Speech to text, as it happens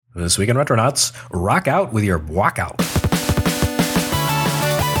This week in Retronauts, rock out with your walkout.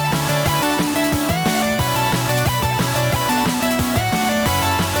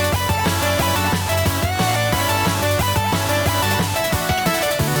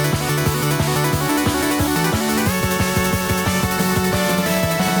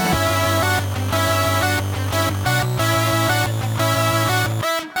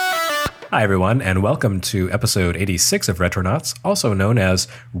 Hi, everyone, and welcome to episode 86 of Retronauts, also known as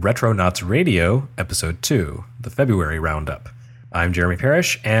Retronauts Radio, episode 2, the February roundup. I'm Jeremy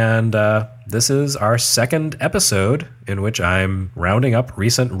Parrish, and this is our second episode in which I'm rounding up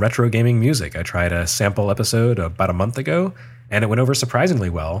recent retro gaming music. I tried a sample episode about a month ago, and it went over surprisingly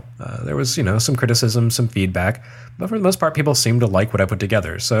well. There was, some criticism, some feedback, but for the most part, people seemed to like what I put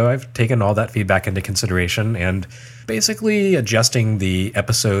together. So I've taken all that feedback into consideration and basically adjusting the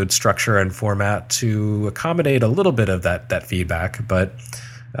episode structure and format to accommodate a little bit of that feedback. But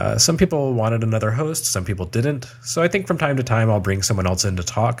some people wanted another host, some people didn't. So I think from time to time, I'll bring someone else in to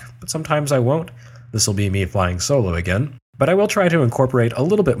talk, but sometimes I won't. This will be me flying solo again. But I will try to incorporate a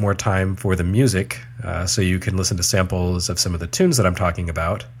little bit more time for the music, so you can listen to samples of some of the tunes that I'm talking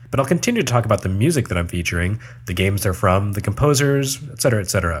about. But I'll continue to talk about the music that I'm featuring, the games they're from, the composers, etc.,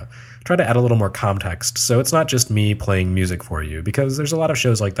 etc. Try to add a little more context, so it's not just me playing music for you, because there's a lot of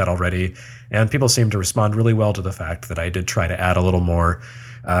shows like that already, and people seem to respond really well to the fact that I did try to add a little more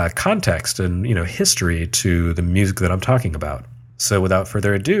context and, history to the music that I'm talking about. So without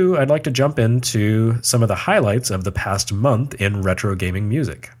further ado, I'd like to jump into some of the highlights of the past month in retro gaming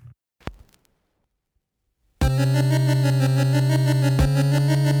music.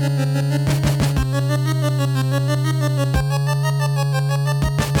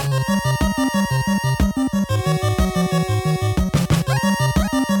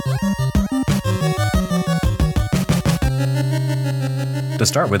 To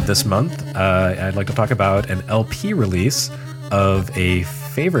start with this month, I'd like to talk about an LP release of a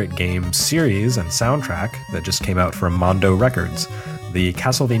favorite game series and soundtrack that just came out from Mondo Records, the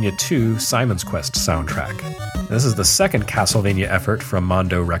Castlevania 2 Simon's Quest soundtrack. This is the second Castlevania effort from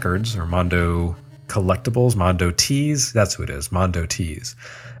Mondo Records, or Mondo Collectibles, Mondo Tees, that's who it is, Mondo Tees.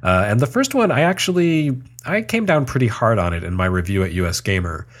 And the first one, I came down pretty hard on it in my review at US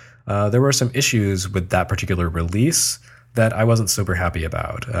Gamer. There were some issues with that particular release that I wasn't super happy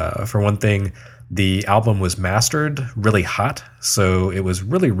about. For one thing, the album was mastered really hot, so it was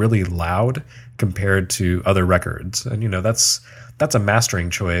really, really loud compared to other records. And, that's a mastering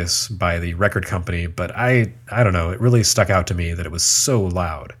choice by the record company, but I don't know, it really stuck out to me that it was so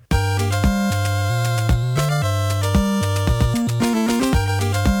loud.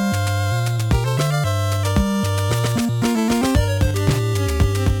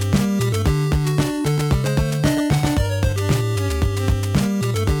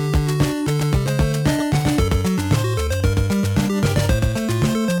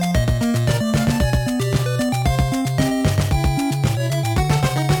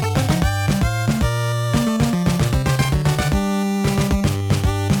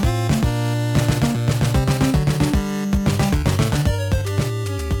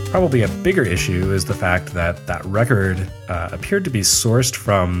 Probably a bigger issue is the fact that record appeared to be sourced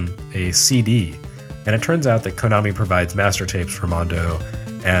from a CD, and it turns out that Konami provides master tapes for Mondo,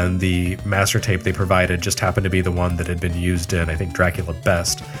 and the master tape they provided just happened to be the one that had been used in, I think, Dracula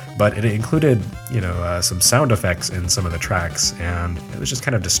Best, but it included, some sound effects in some of the tracks, and it was just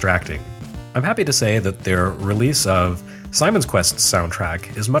kind of distracting. I'm happy to say that their release of Simon's Quest's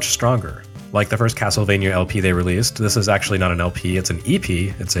soundtrack is much stronger. Like the first Castlevania LP they released, this is actually not an LP, it's an EP.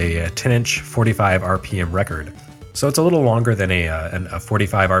 It's a 10-inch 45 RPM record. So it's a little longer than a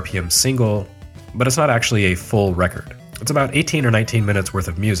 45 RPM single, but it's not actually a full record. It's about 18 or 19 minutes worth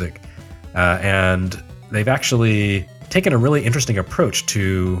of music, and they've actually taken a really interesting approach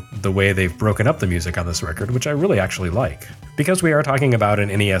to the way they've broken up the music on this record, which I really actually like. Because we are talking about an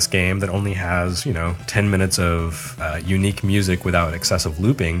NES game that only has, 10 minutes of unique music without excessive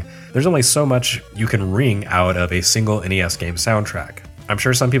looping, there's only so much you can wring out of a single NES game soundtrack. I'm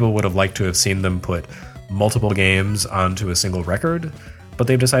sure some people would have liked to have seen them put multiple games onto a single record, but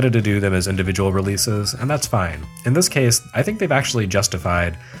they've decided to do them as individual releases, and that's fine. In this case, I think they've actually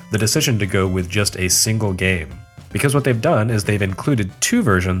justified the decision to go with just a single game, because what they've done is they've included 2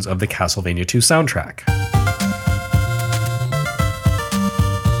 versions of the Castlevania 2 soundtrack.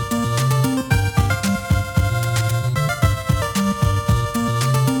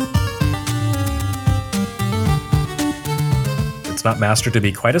 It's not mastered to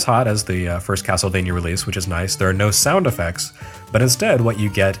be quite as hot as the first Castlevania release, which is nice. There are no sound effects, but instead what you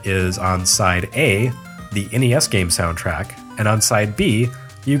get is on side A, the NES game soundtrack, and on side B,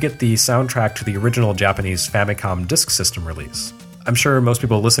 you get the soundtrack to the original Japanese Famicom Disk System release. I'm sure most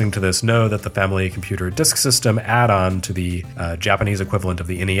people listening to this know that the Family Computer Disk System add-on to the Japanese equivalent of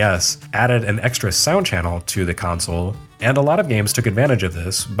the NES added an extra sound channel to the console, and a lot of games took advantage of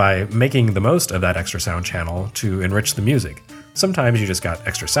this by making the most of that extra sound channel to enrich the music. Sometimes you just got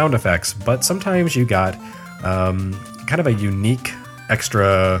extra sound effects, but sometimes you got kind of a unique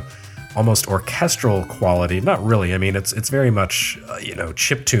extra almost orchestral quality. Not really, I mean, it's very much,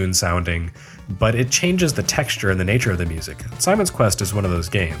 chiptune sounding, but it changes the texture and the nature of the music. Simon's Quest is one of those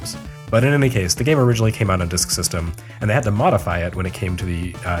games. But in any case, the game originally came out on Disk System, and they had to modify it when it came to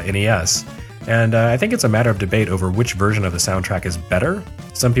the NES. And I think it's a matter of debate over which version of the soundtrack is better.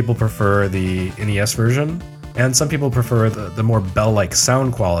 Some people prefer the NES version, and some people prefer the more bell-like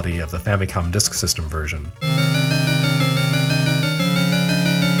sound quality of the Famicom Disk System version.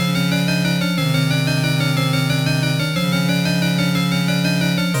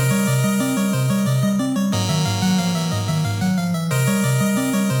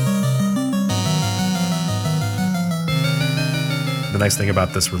 The nice thing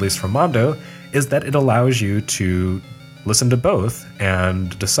about this release from Mondo is that it allows you to listen to both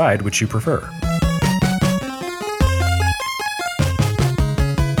and decide which you prefer.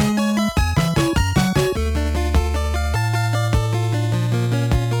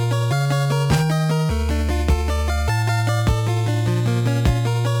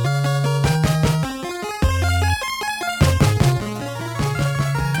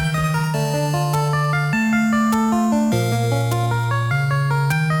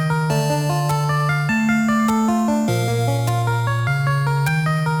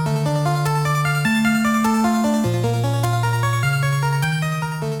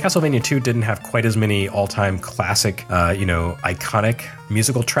 Castlevania 2 didn't have quite as many all-time classic, iconic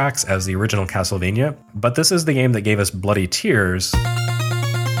musical tracks as the original Castlevania, but this is the game that gave us Bloody Tears.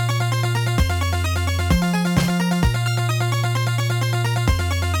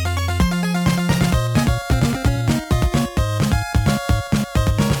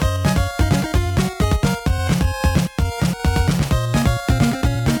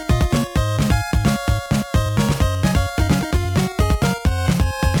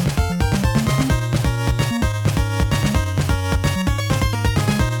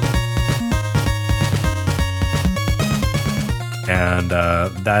 And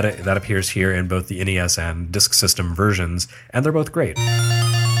that appears here in both the NES and Disk System versions, and they're both great.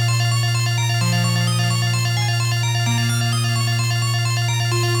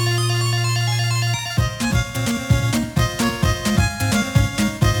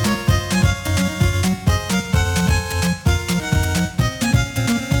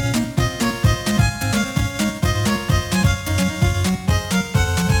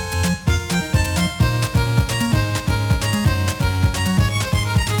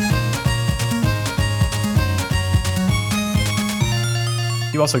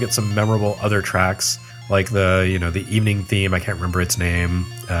 You also get some memorable other tracks, like the evening theme. I can't remember its name,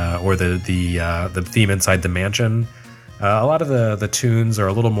 or the theme inside the mansion. A lot of the tunes are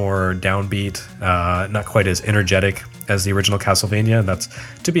a little more downbeat, not quite as energetic as the original Castlevania, and that's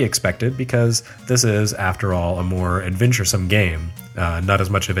to be expected because this is, after all, a more adventuresome game. Not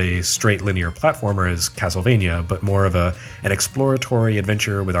as much of a straight linear platformer as Castlevania, but more of an exploratory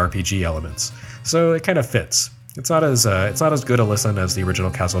adventure with RPG elements. So it kind of fits. It's not as good a listen as the original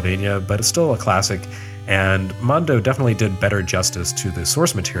Castlevania, but it's still a classic, and Mondo definitely did better justice to the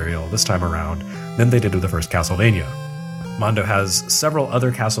source material this time around than they did with the first Castlevania. Mondo has several other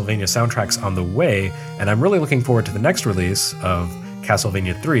Castlevania soundtracks on the way, and I'm really looking forward to the next release of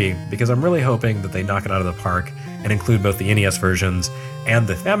Castlevania 3, because I'm really hoping that they knock it out of the park and include both the NES versions and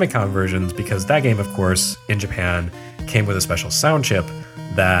the Famicom versions, because that game, of course, in Japan, came with a special sound chip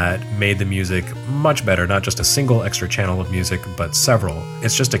that made the music much better, not just a single extra channel of music, but several.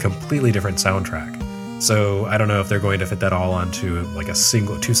 It's just a completely different soundtrack. So I don't know if they're going to fit that all onto like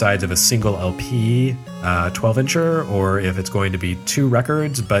two sides of a single LP 12-incher, or if it's going to be two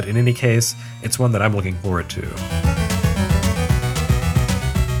records, but in any case, it's one that I'm looking forward to.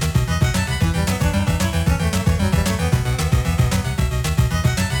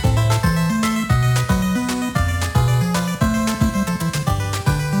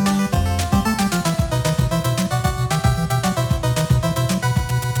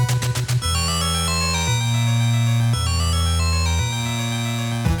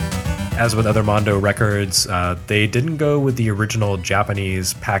 As with other Mondo records, they didn't go with the original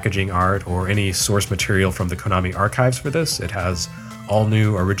Japanese packaging art or any source material from the Konami archives for this. It has all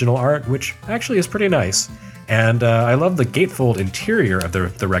new original art, which actually is pretty nice. And I love the gatefold interior of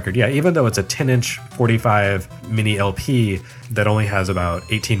the record. Yeah, even though it's a 10-inch 45 mini LP that only has about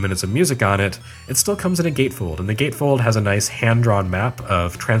 18 minutes of music on it, it still comes in a gatefold. And the gatefold has a nice hand-drawn map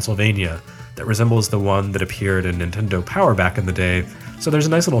of Transylvania that resembles the one that appeared in Nintendo Power back in the day. So there's a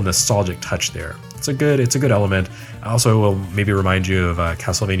nice little nostalgic touch there. It's a good element. I also will maybe remind you of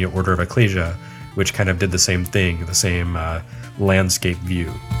Castlevania Order of Ecclesia, which kind of did the same thing, the same landscape view.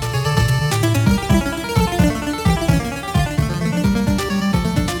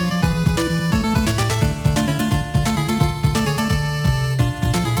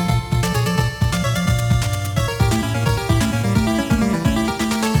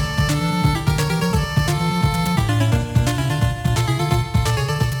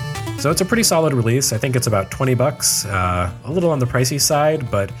 So it's a pretty solid release. I think it's about $20, a little on the pricey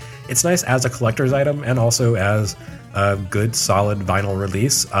side, but it's nice as a collector's item and also as a good, solid vinyl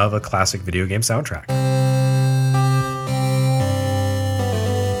release of a classic video game soundtrack.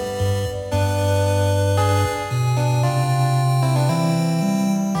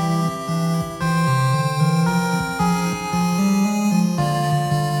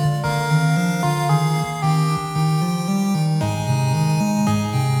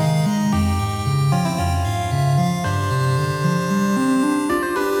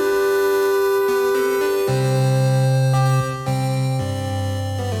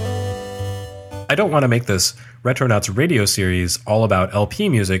 I don't want to make this Retronauts radio series all about LP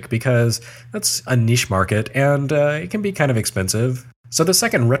music because that's a niche market and it can be kind of expensive. So the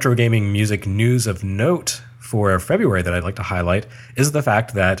second retro gaming music news of note for February that I'd like to highlight is the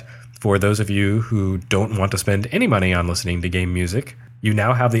fact that for those of you who don't want to spend any money on listening to game music, you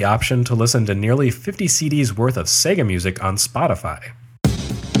now have the option to listen to nearly 50 CDs worth of Sega music on Spotify.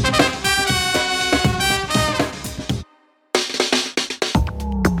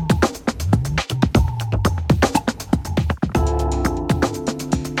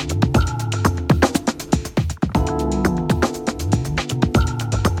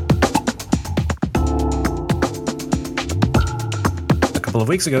 A couple of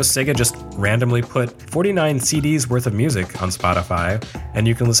weeks ago, Sega just randomly put 49 CDs worth of music on Spotify, and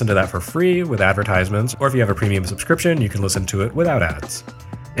you can listen to that for free with advertisements, or if you have a premium subscription, you can listen to it without ads.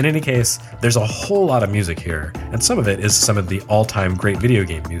 In any case, there's a whole lot of music here, and some of it is some of the all-time great video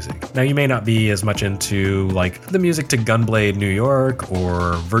game music. Now, you may not be as much into like the music to Gunblade New York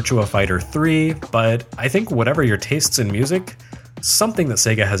or Virtua Fighter 3, but I think whatever your tastes in music, something that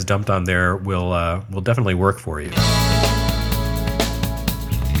Sega has dumped on there will definitely work for you.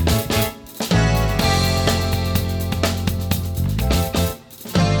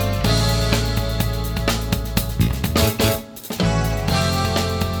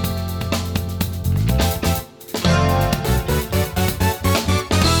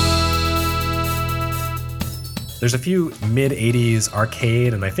 There's a few mid-80s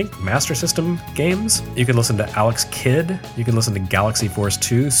arcade and I think Master System games. You can listen to Alex Kidd, you can listen to Galaxy Force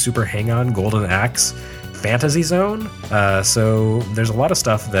 2, Super Hang-On, Golden Axe, Fantasy Zone. So there's a lot of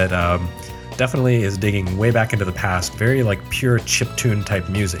stuff that definitely is digging way back into the past, very like pure chiptune type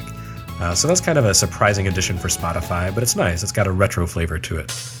music. So that's kind of a surprising addition for Spotify, but it's nice. It's got a retro flavor to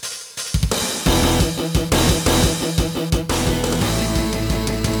it.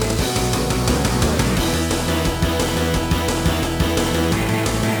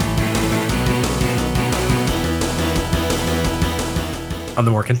 On the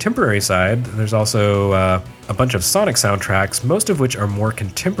more contemporary side, there's also a bunch of Sonic soundtracks, most of which are more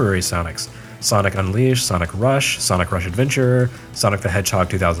contemporary Sonics. Sonic Unleashed, Sonic Rush Adventure, Sonic the Hedgehog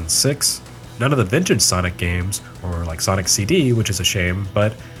 2006. None of the vintage Sonic games, or like Sonic CD, which is a shame,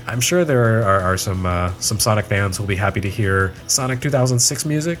 but I'm sure there are some Sonic fans who will be happy to hear Sonic 2006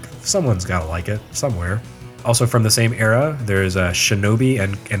 music. Someone's gotta like it, somewhere. Also from the same era, there's Shinobi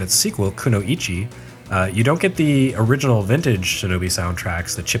and its sequel, Kunoichi. You don't get the original vintage Shinobi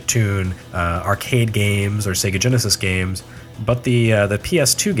soundtracks, the chiptune, arcade games, or Sega Genesis games, but the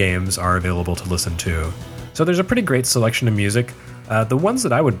PS2 games are available to listen to. So there's a pretty great selection of music. The ones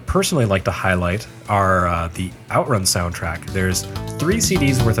that I would personally like to highlight are the Outrun soundtrack. There's 3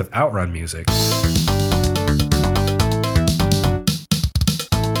 CDs worth of Outrun music.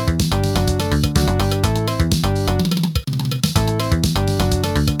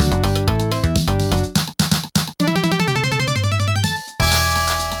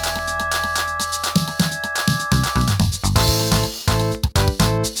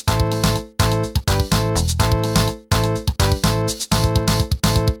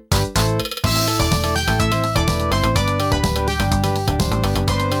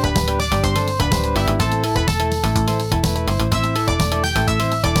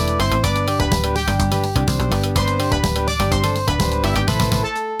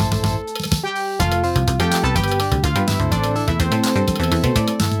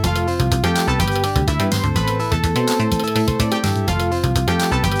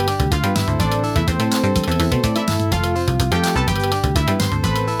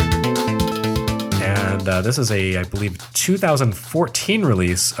 This is I believe, 2014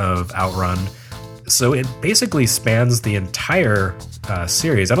 release of Outrun. So it basically spans the entire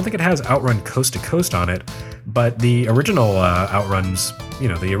series. I don't think it has Outrun Coast to Coast on it, but the original Outruns,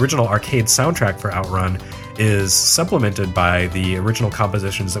 the original arcade soundtrack for Outrun is supplemented by the original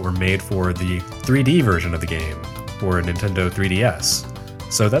compositions that were made for the 3D version of the game for Nintendo 3DS.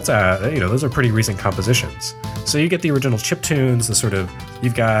 So that's those are pretty recent compositions. So you get the original chiptunes,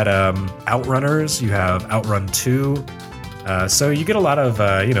 you've got Outrunners, you have Outrun 2. So you get a lot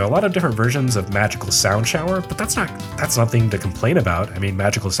of different versions of Magical Sound Shower, but that's nothing to complain about. I mean,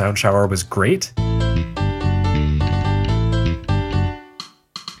 Magical Sound Shower was great.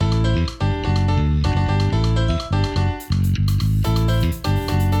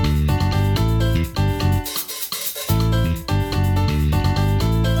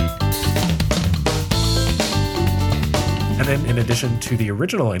 In addition to the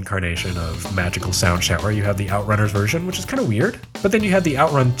original incarnation of Magical Sound Shower, you have the Outrunners version, which is kind of weird. But then you have the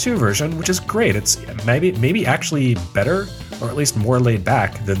Outrun 2 version, which is great. It's maybe actually better, or at least more laid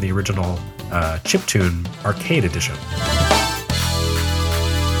back than the original chiptune arcade edition.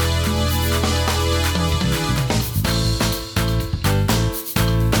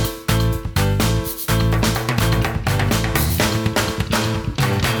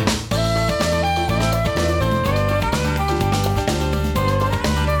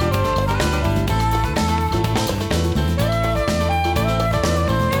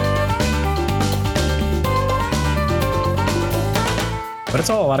 But it's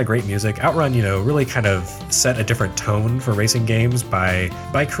all a lot of great music. Outrun, really kind of set a different tone for racing games by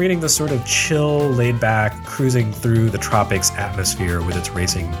creating this sort of chill, laid-back, cruising through the tropics atmosphere with its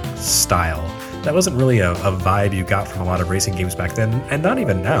racing style. That wasn't really a vibe you got from a lot of racing games back then, and not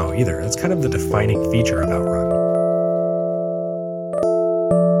even now either. It's kind of the defining feature of Outrun.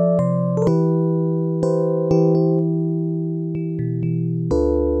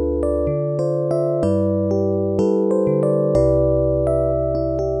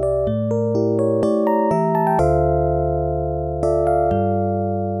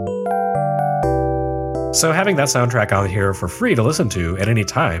 So having that soundtrack on here for free to listen to at any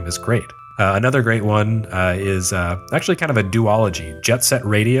time is great. Another great one is actually kind of a duology, Jet Set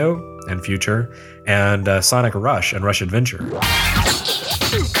Radio and Future, and Sonic Rush and Rush Adventure.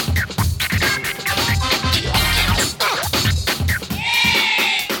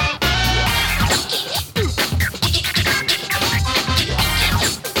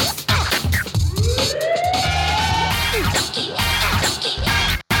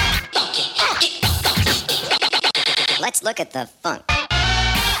 Let's look at the funk.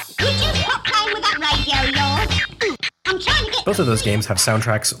 Could you stop playing with that radio of yours? I'm trying to get... Both of those games have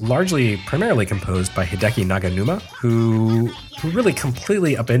soundtracks primarily composed by Hideki Naganuma, who really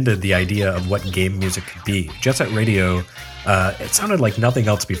completely upended the idea of what game music could be. Jet Set Radio, it sounded like nothing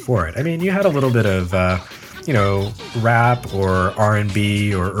else before it. I mean, you had a little bit of, rap or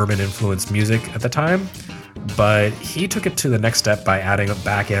R&B or urban-influenced music at the time, but he took it to the next step by adding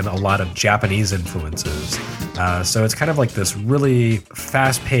back in a lot of Japanese influences. So it's kind of like this really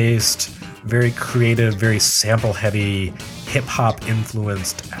fast-paced, very creative, very sample-heavy, hip-hop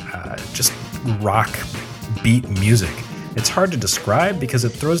influenced, just rock beat music. It's hard to describe because it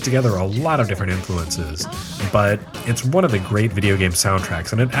throws together a lot of different influences, but it's one of the great video game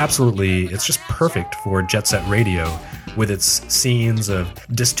soundtracks, and it's just perfect for Jet Set Radio with its scenes of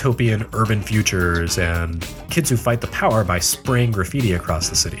dystopian urban futures and kids who fight the power by spraying graffiti across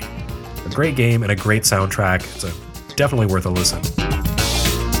the city. A great game and a great soundtrack. It's definitely worth a listen.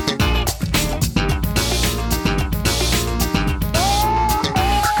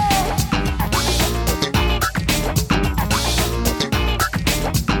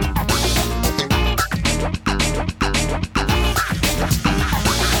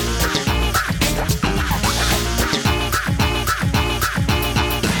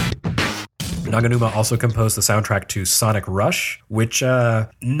 Naganuma also composed the soundtrack to Sonic Rush, which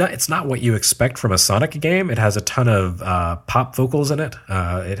it's not what you expect from a Sonic game. It has a ton of pop vocals in it.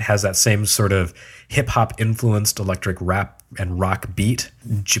 It has that same sort of hip-hop influenced electric rap and rock beat,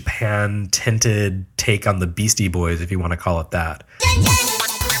 Japan-tinted take on the Beastie Boys, if you want to call it that.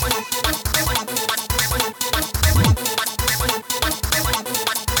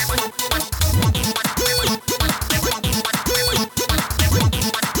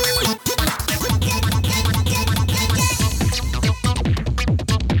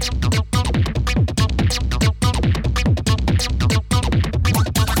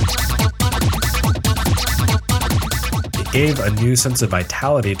 Gave a new sense of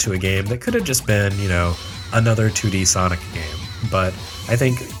vitality to a game that could have just been, another 2D Sonic game. but I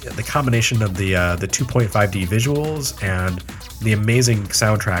think the combination of the 2.5D visuals and the amazing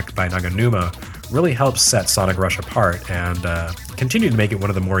soundtrack by Naganuma really helps set Sonic Rush apart and continue to make it one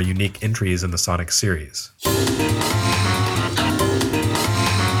of the more unique entries in the Sonic series.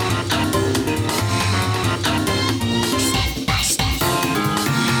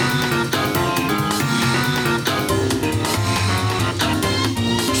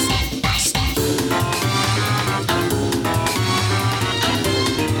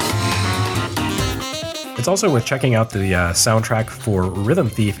 It's also worth checking out the soundtrack for Rhythm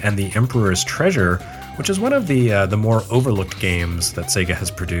Thief and the Emperor's Treasure, which is one of the more overlooked games that Sega has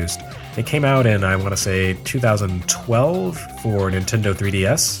produced. It came out in, I want to say, 2012 for Nintendo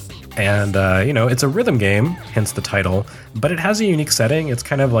 3DS. And, it's a rhythm game, hence the title, but it has a unique setting. It's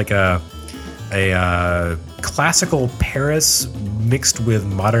kind of like a classical Paris mixed with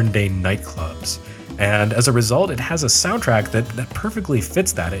modern-day nightclubs. And as a result, it has a soundtrack that perfectly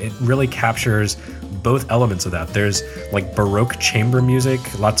fits that. It really captures both elements of that. There's like Baroque chamber music,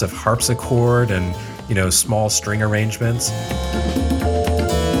 lots of harpsichord and, small string arrangements.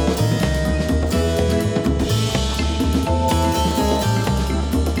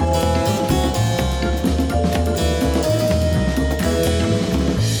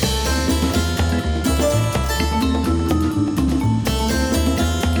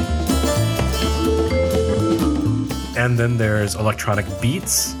 And then there's electronic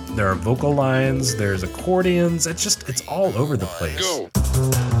beats, there are vocal lines, there's accordions, it's all over the place. Go.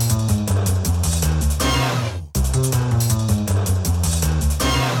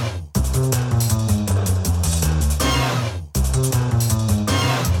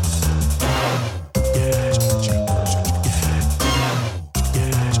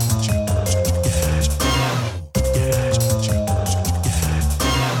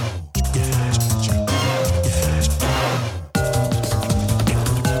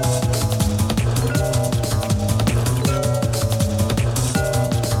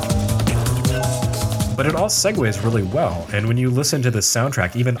 But it all segues really well, and when you listen to the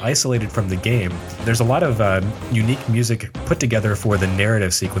soundtrack, even isolated from the game, there's a lot of unique music put together for the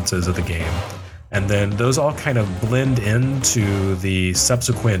narrative sequences of the game. And then those all kind of blend into the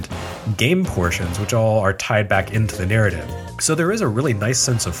subsequent game portions, which all are tied back into the narrative. So there is a really nice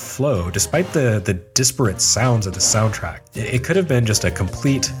sense of flow, despite the disparate sounds of the soundtrack. It could have been just a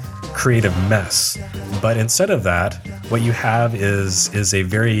complete creative mess, but instead of that, what you have is a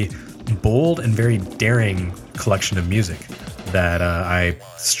very bold and very daring collection of music that I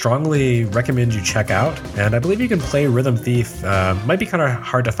strongly recommend you check out. And I believe you can play Rhythm Thief. Might be kind of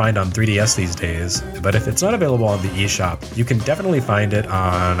hard to find on 3DS these days, but if it's not available on the eShop, you can definitely find it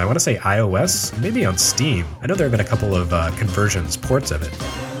on, I want to say iOS, maybe on Steam. I know there have been a couple of conversions, ports of it.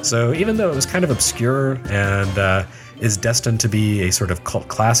 So even though it was kind of obscure and is destined to be a sort of cult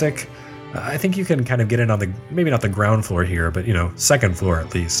classic, I think you can kind of get in on the, maybe not the ground floor here, but, second floor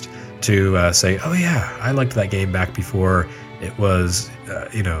at least, to say, oh yeah, I liked that game back before it was,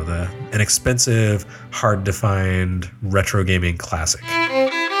 an expensive, hard-to-find retro gaming classic.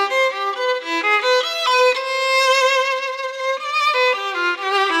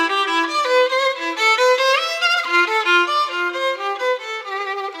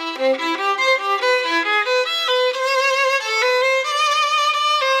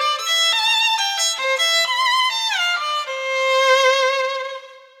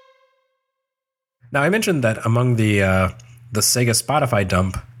 Now, I mentioned that among the Sega Spotify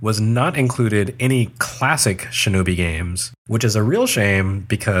dump was not included any classic Shinobi games, which is a real shame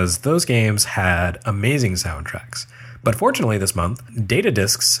because those games had amazing soundtracks. But fortunately this month, Data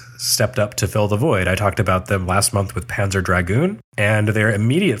Discs stepped up to fill the void. I talked about them last month with Panzer Dragoon, and their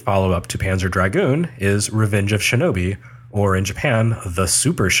immediate follow-up to Panzer Dragoon is Revenge of Shinobi, or in Japan, The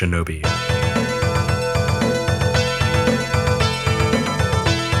Super Shinobi.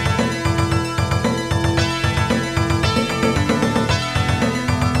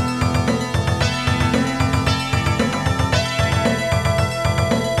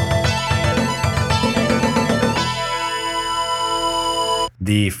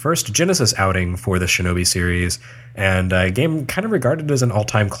 The first Genesis outing for the Shinobi series, and a game kind of regarded as an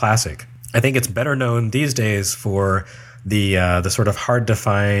all-time classic. I think it's better known these days for the sort of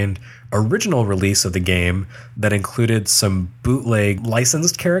hard-to-find original release of the game that included some bootleg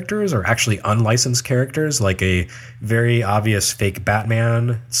licensed characters, or actually unlicensed characters, like a very obvious fake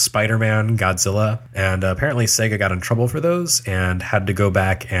Batman, Spider-Man, Godzilla, and apparently Sega got in trouble for those and had to go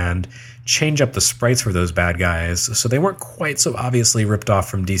back and change up the sprites for those bad guys, so they weren't quite so obviously ripped off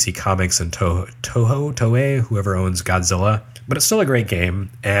from DC Comics and Toei, whoever owns Godzilla. But it's still a great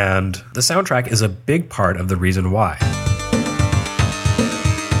game, and the soundtrack is a big part of the reason why.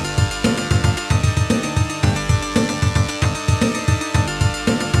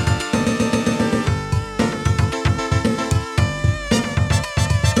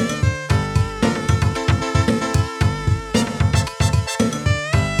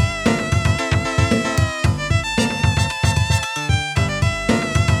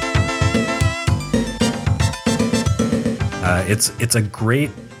 it's a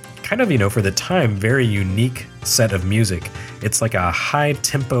great kind of, for the time, very unique set of music. It's like a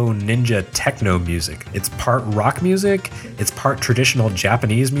high-tempo ninja techno music. It's part rock music. It's part traditional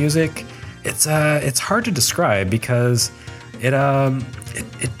Japanese music. It's hard to describe because it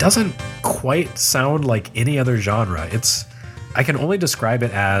doesn't quite sound like any other genre. I can only describe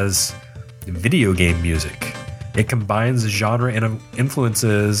it as video game music. It combines genre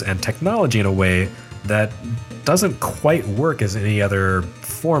influences and technology in a way that doesn't quite work as any other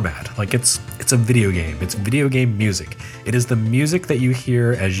format. Like it's a video game. It's video game music. It is the music that you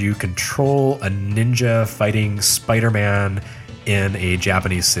hear as you control a ninja fighting Spider-Man in a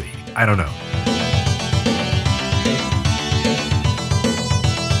Japanese city. I don't know.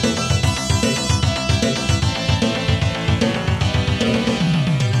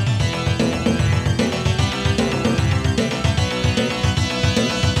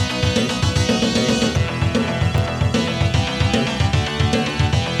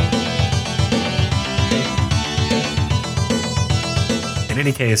 In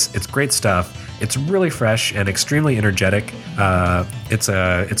any case, it's great stuff. It's really fresh and extremely energetic. It's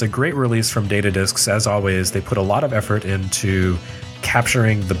a great release from Data Discs. As always, they put a lot of effort into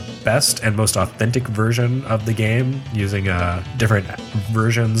capturing the best and most authentic version of the game using different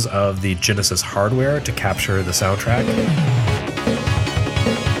versions of the Genesis hardware to capture the soundtrack.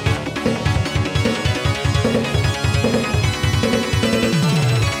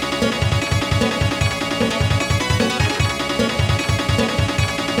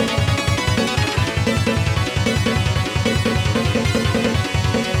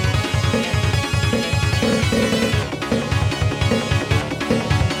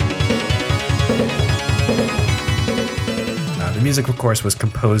 The music, of course, was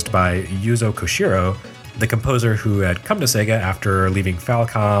composed by Yuzo Koshiro, the composer who had come to Sega after leaving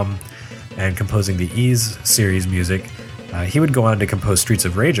Falcom and composing the Ys series music. He would go on to compose Streets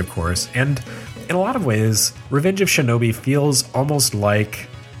of Rage, of course, and in a lot of ways, Revenge of Shinobi feels almost like,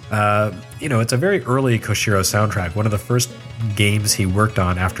 it's a very early Koshiro soundtrack, one of the first games he worked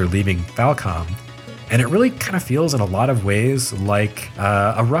on after leaving Falcom, and it really kind of feels in a lot of ways like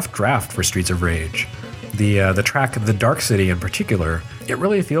a rough draft for Streets of Rage. The track The Dark City in particular, it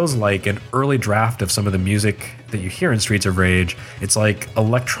really feels like an early draft of some of the music that you hear in Streets of Rage. It's like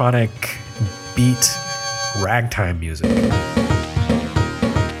electronic beat ragtime music.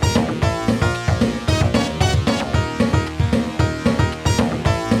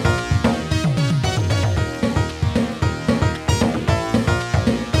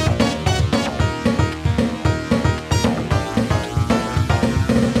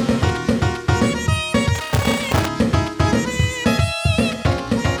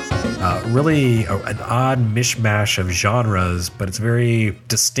 Really an odd mishmash of genres, but it's very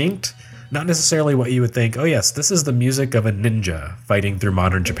distinct. Not necessarily what you would think, oh yes, this is the music of a ninja fighting through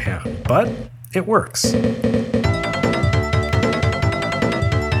modern Japan, but it works.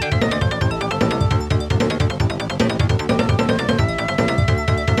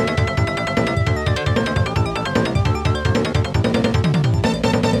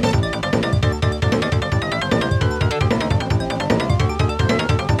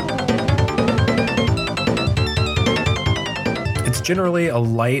 Generally a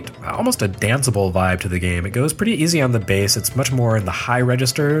light, almost a danceable vibe to the game. It goes pretty easy on the bass. It's much more in the high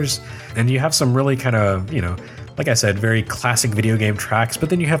registers, and you have some really kind of, like I said, very classic video game tracks, but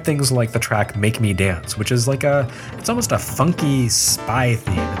then you have things like the track Make Me Dance, which is like it's almost a funky spy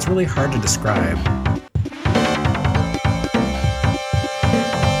theme. It's really hard to describe.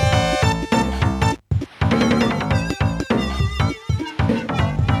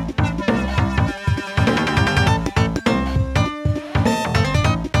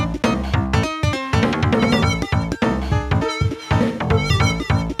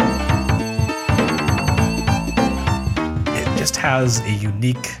 Has a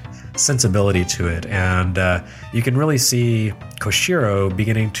unique sensibility to it, and you can really see Koshiro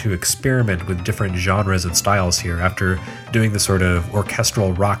beginning to experiment with different genres and styles here after doing the sort of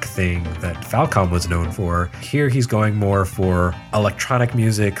orchestral rock thing that Falcom was known for. Here he's going more for electronic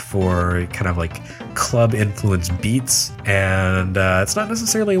music, for kind of like club influenced beats, and it's not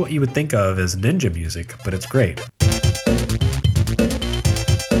necessarily what you would think of as ninja music, but it's great.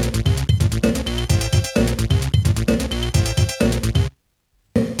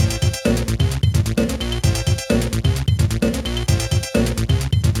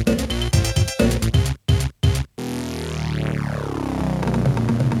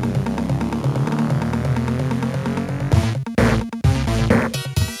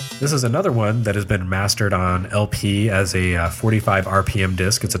 This is another one that has been mastered on LP as a 45 RPM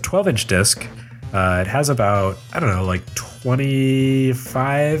disc. It's a 12-inch disc. It has about, like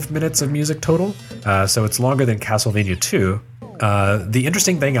 25 minutes of music total. So it's longer than Castlevania 2. The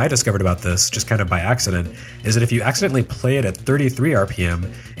interesting thing I discovered about this, just kind of by accident, is that if you accidentally play it at 33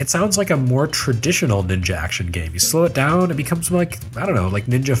 RPM, it sounds like a more traditional ninja action game. You slow it down, it becomes like, I don't know, like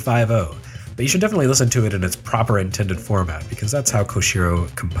Ninja 5.0. But you should definitely listen to it in its proper intended format, because that's how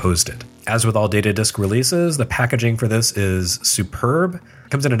Koshiro composed it. As with all data disc releases, the packaging for this is superb. It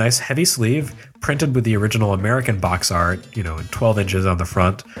comes in a nice heavy sleeve, printed with the original American box art, in 12 inches on the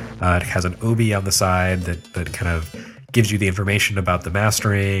front. It has an obi on the side that kind of gives you the information about the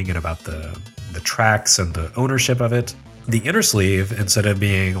mastering and about the tracks and the ownership of it. The inner sleeve, instead of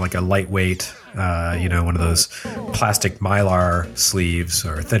being like a lightweight, one of those plastic mylar sleeves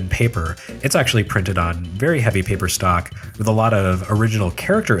or thin paper, it's actually printed on very heavy paper stock with a lot of original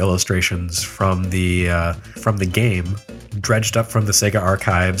character illustrations from the game, dredged up from the Sega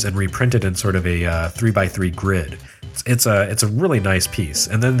archives and reprinted in sort of a 3x3 grid. It's a really nice piece.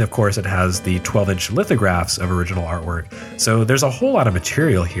 And then, of course, it has the 12-inch lithographs of original artwork. So there's a whole lot of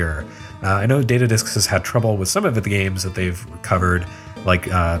material here. I know Datadiscs has had trouble with some of the games that they've covered, like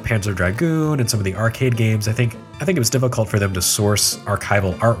Panzer Dragoon and some of the arcade games. I think it was difficult for them to source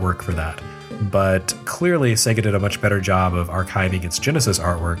archival artwork for that. But clearly, Sega did a much better job of archiving its Genesis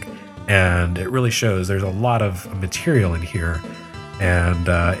artwork, and it really shows. There's a lot of material in here, and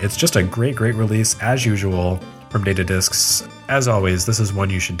it's just a great release, as usual, from Datadiscs. As always, this is one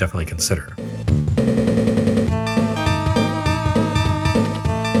you should definitely consider.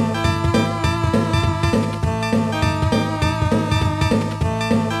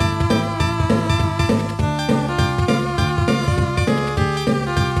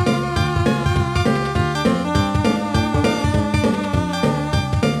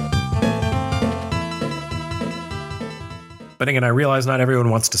 But again, I realize not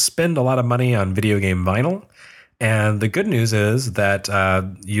everyone wants to spend a lot of money on video game vinyl. And the good news is that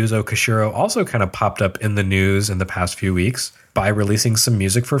Yuzo Koshiro also kind of popped up in the news in the past few weeks by releasing some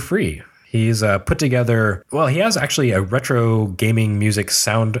music for free. He's put together, he has actually a retro gaming music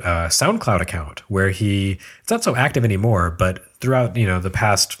SoundCloud account where it's not so active anymore, but throughout, the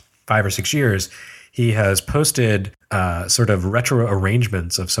past 5 or 6 years, he has posted sort of retro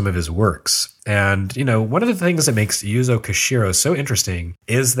arrangements of some of his works. And, one of the things that makes Yuzo Koshiro so interesting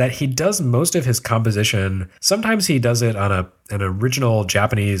is that he does most of his composition. Sometimes he does it on an original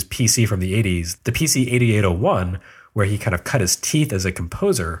Japanese PC from the 80s, the PC 8801, where he kind of cut his teeth as a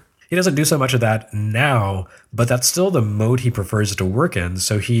composer. He doesn't do so much of that now, but that's still the mode he prefers to work in.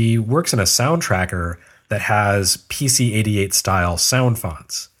 So he works in a sound tracker that has PC 88 style sound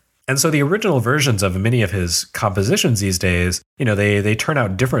fonts. And so the original versions of many of his compositions these days, they turn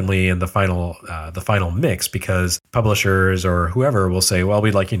out differently in the final mix, because publishers or whoever will say, well,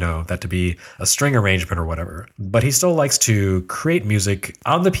 we'd like, that to be a string arrangement or whatever. But he still likes to create music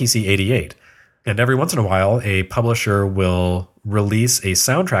on the PC 88. And every once in a while, a publisher will release a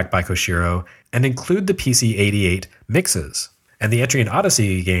soundtrack by Koshiro and include the PC 88 mixes. And the Etrian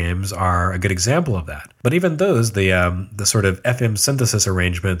Odyssey games are a good example of that. But even those, the sort of FM synthesis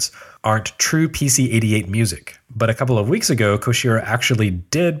arrangements, aren't true PC 88 music. But a couple of weeks ago, Koshiro actually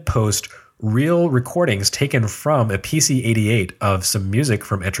did post real recordings taken from a PC 88 of some music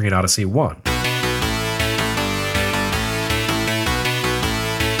from Etrian Odyssey 1.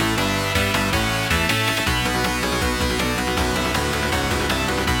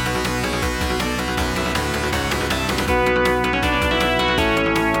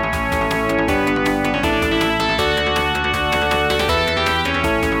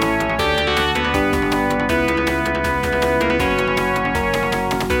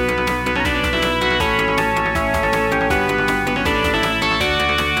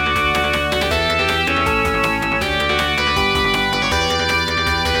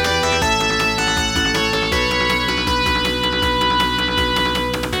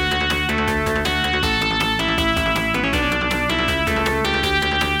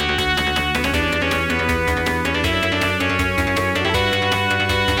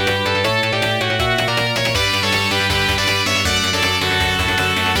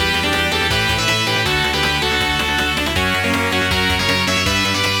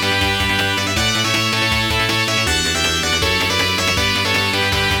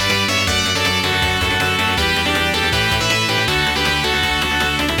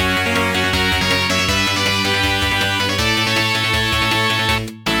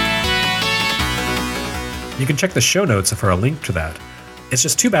 You can check the show notes for a link to that. It's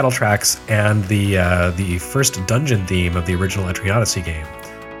just 2 battle tracks and the first dungeon theme of the original Etrian Odyssey game,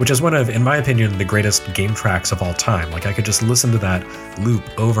 which is one of, in my opinion, the greatest game tracks of all time. Like, I could just listen to that loop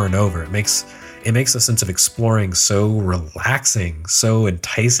over and over. It makes it makes the sense of exploring so relaxing, so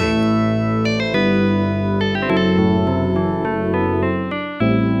enticing.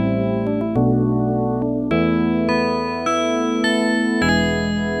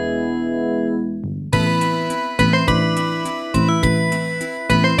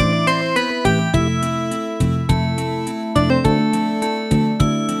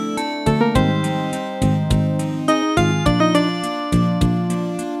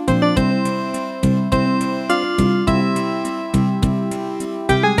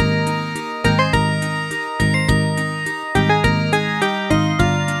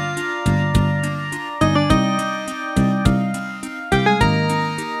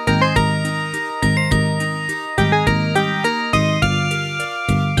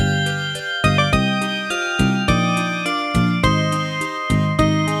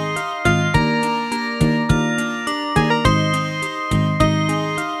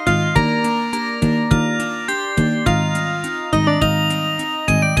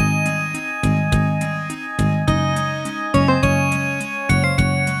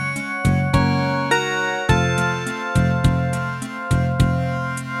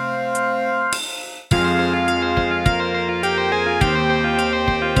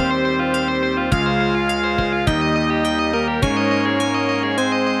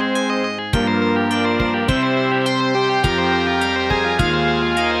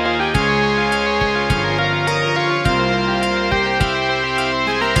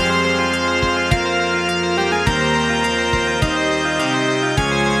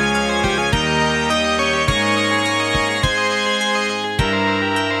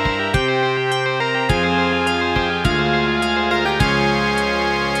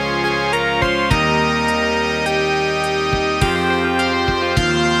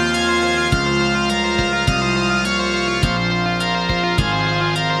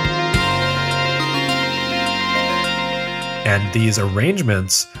 And these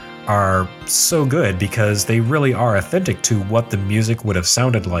arrangements are so good because they really are authentic to what the music would have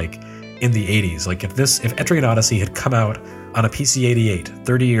sounded like in the 80s. Like if Etrian Odyssey had come out on a PC-88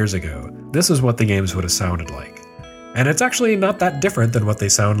 30 years ago, this is what the games would have sounded like. And it's actually not that different than what they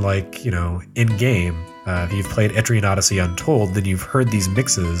sound like, in-game. If you've played Etrian Odyssey Untold, then you've heard these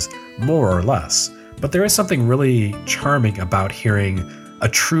mixes more or less. But there is something really charming about hearing a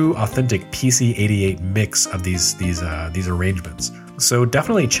true, authentic PC-88 mix of these arrangements. So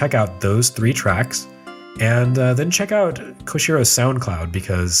definitely check out those 3 tracks, and then check out Koshiro's SoundCloud,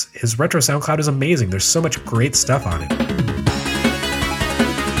 because his retro SoundCloud is amazing. There's so much great stuff on it.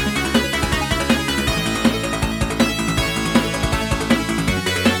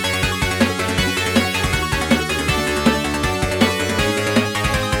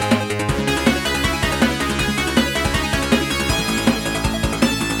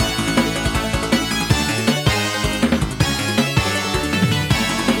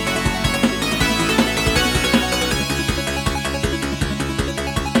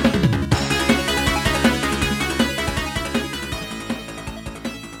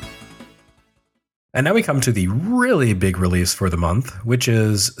 And now we come to the really big release for the month, which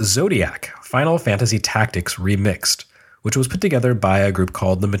is Zodiac, Final Fantasy Tactics Remixed, which was put together by a group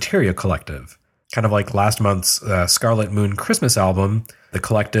called the Materia Collective. Kind of like last month's Scarlet Moon Christmas album, the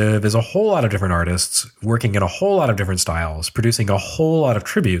collective is a whole lot of different artists working in a whole lot of different styles, producing a whole lot of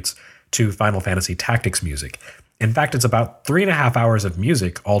tributes to Final Fantasy Tactics music. In fact, it's about 3.5 hours of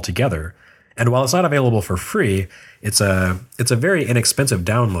music altogether. And while it's not available for free, it's a very inexpensive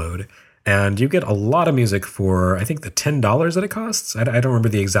download. And you get a lot of music for, I think, the $10 that it costs. I don't remember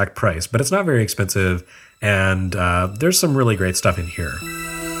the exact price, but it's not very expensive. And there's some really great stuff in here.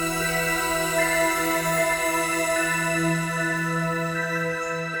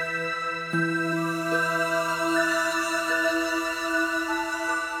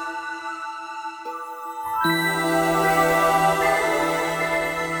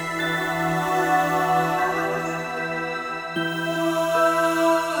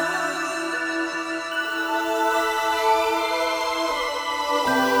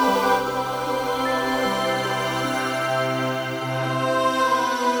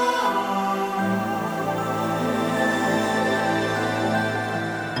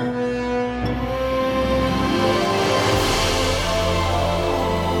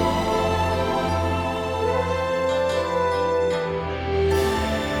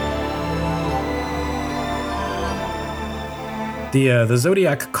 The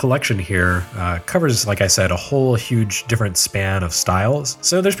Zodiac collection here covers, like I said, a whole huge different span of styles.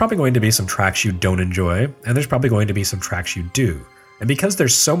 So there's probably going to be some tracks you don't enjoy, and there's probably going to be some tracks you do. And because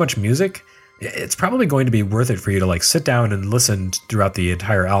there's so much music, it's probably going to be worth it for you to like sit down and listen throughout the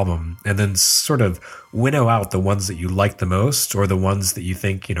entire album and then sort of winnow out the ones that you like the most or the ones that you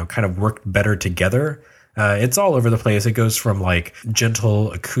think, kind of worked better together. It's all over the place. It goes from like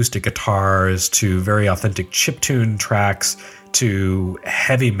gentle acoustic guitars to very authentic chiptune tracks to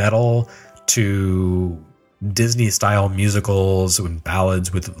heavy metal to Disney-style musicals and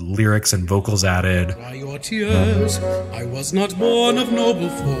ballads with lyrics and vocals added. Dry your tears, I was not born of noble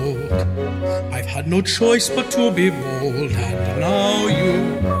folk. I've had no choice but to be bold, and now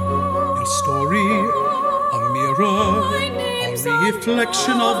your story, a mirror, a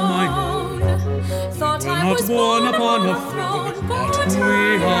reflection of my own. We were not born upon a throne, but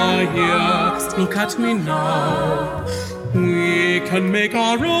we are here. Look at me now. We can make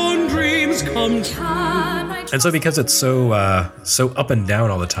our own dreams come true. And so because it's so up and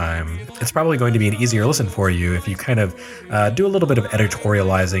down all the time, it's probably going to be an easier listen for you if you kind of do a little bit of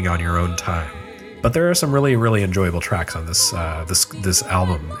editorializing on your own time. But there are some really, really enjoyable tracks on this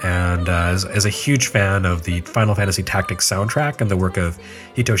album. And as a huge fan of the Final Fantasy Tactics soundtrack and the work of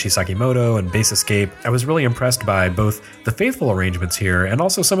Hitoshi Sakimoto and Bass Escape, I was really impressed by both the faithful arrangements here and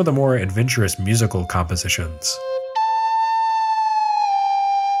also some of the more adventurous musical compositions.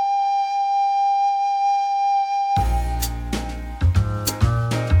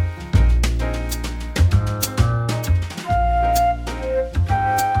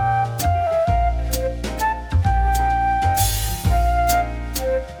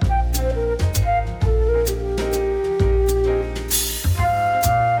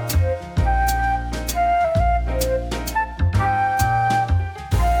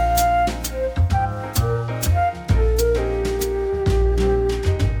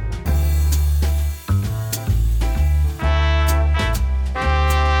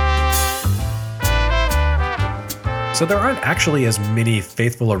 So there aren't actually as many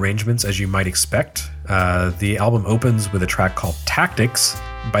faithful arrangements as you might expect. The album opens with a track called Tactics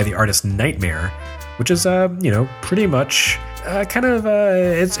by the artist Nightmare, which is, pretty much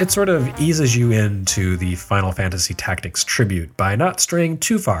it sort of eases you into the Final Fantasy Tactics tribute by not straying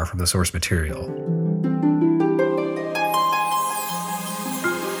too far from the source material.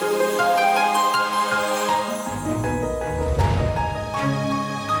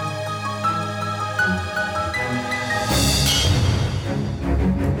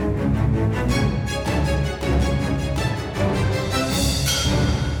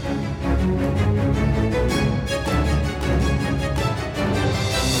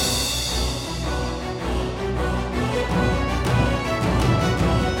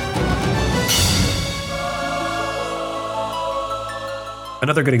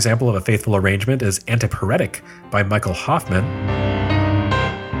 Another good example of a faithful arrangement is Antipyretic by Michael Hoffman.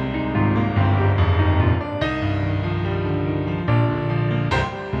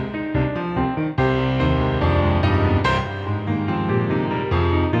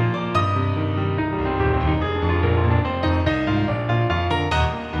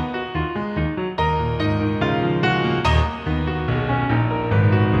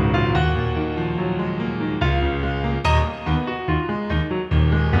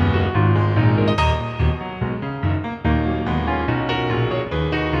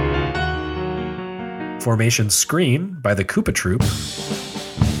 Formation Screen by the Koopa Troop.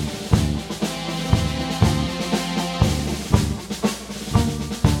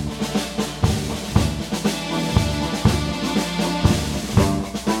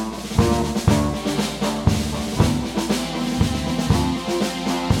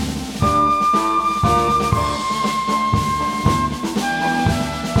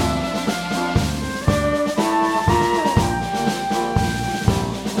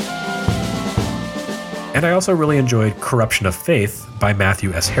 And I also really enjoyed Corruption of Faith by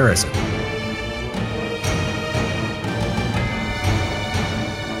Matthew S. Harrison.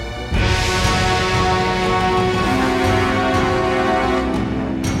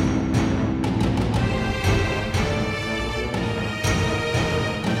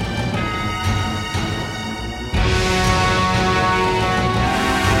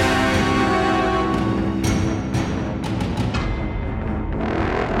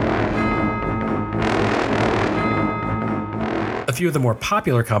 A few of the more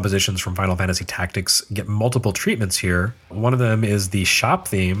popular compositions from Final Fantasy Tactics get multiple treatments here. One of them is the shop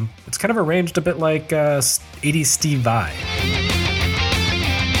theme. It's kind of arranged a bit like 80s Steve Vai.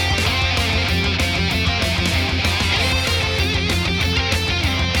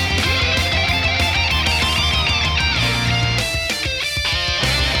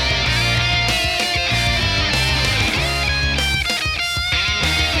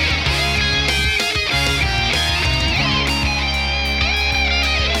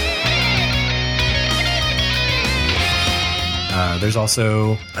 There's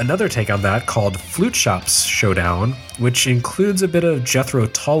also another take on that called Flute Shop's Showdown, which includes a bit of Jethro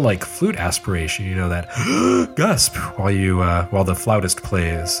Tull-like flute aspiration, you know, that gasp while the flautist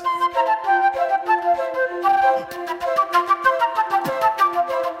plays.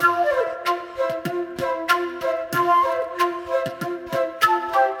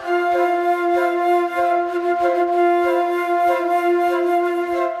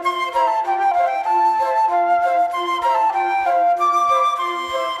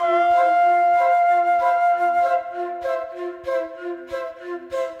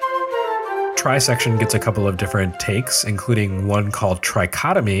 Tri-section gets a couple of different takes, including one called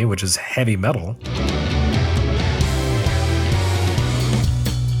Trichotomy, which is heavy metal.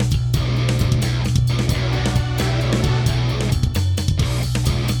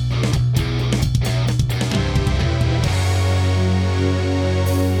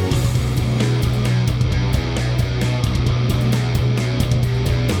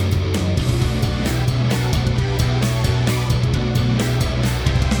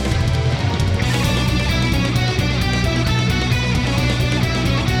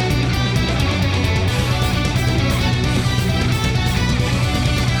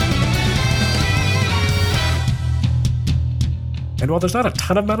 And while there's not a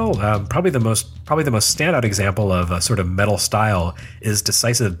ton of metal, probably the most standout example of a sort of metal style is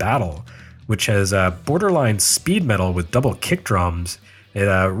Decisive Battle, which has borderline speed metal with double kick drums. It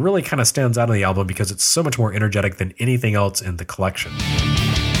really kind of stands out on the album because it's so much more energetic than anything else in the collection.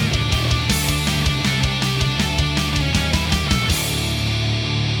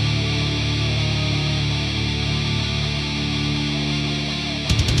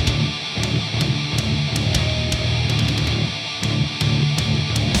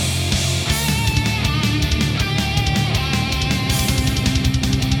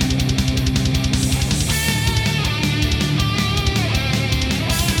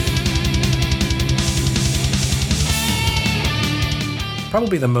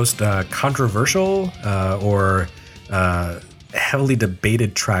 Probably the most controversial or heavily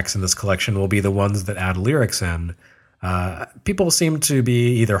debated tracks in this collection will be the ones that add lyrics in. People seem to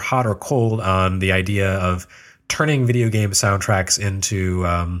be either hot or cold on the idea of turning video game soundtracks into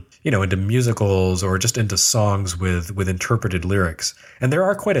into musicals or just into songs with interpreted lyrics. And there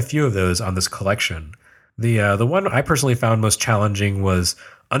are quite a few of those on this collection. The one I personally found most challenging was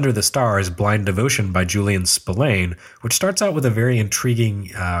Under the Stars, Blind Devotion by Julian Spillane, which starts out with a very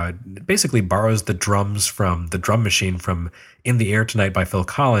intriguing, basically borrows the drums from the drum machine from In the Air Tonight by Phil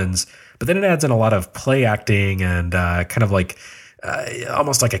Collins, but then it adds in a lot of play acting and kind of like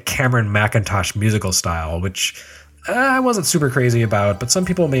almost like a Cameron McIntosh musical style, which I wasn't super crazy about, but some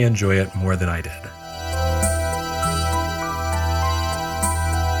people may enjoy it more than I did.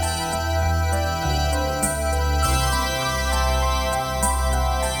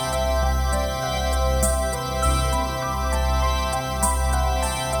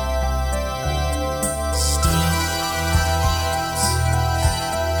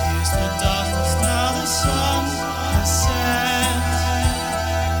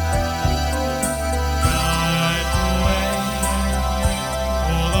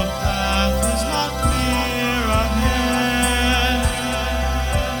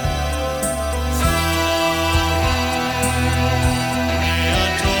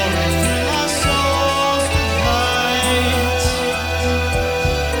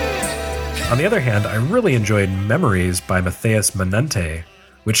 On the other hand, I really enjoyed Memories by Matthias Manente,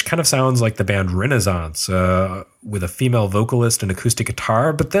 which kind of sounds like the band Renaissance, with a female vocalist and acoustic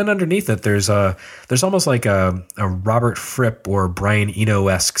guitar, but then underneath it there's almost like a Robert Fripp or Brian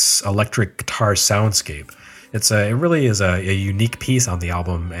Eno-esque electric guitar soundscape. It really is a unique piece on the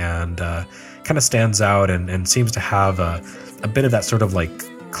album and kind of stands out and seems to have a bit of that sort of like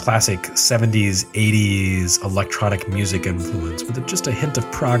classic 70s, 80s electronic music influence with just a hint of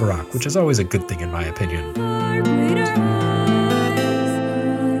prog rock, which is always a good thing in my opinion.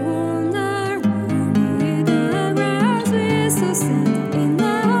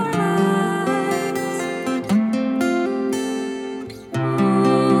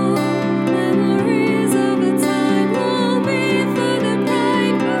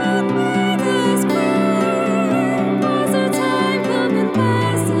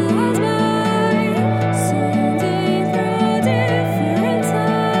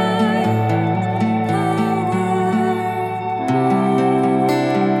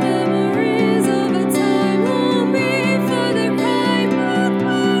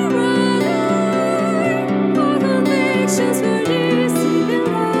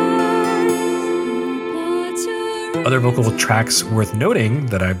 Other vocal tracks worth noting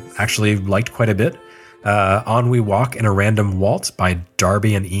that I actually liked quite a bit On We Walk in a Random Waltz by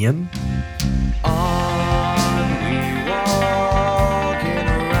Darby and Ian.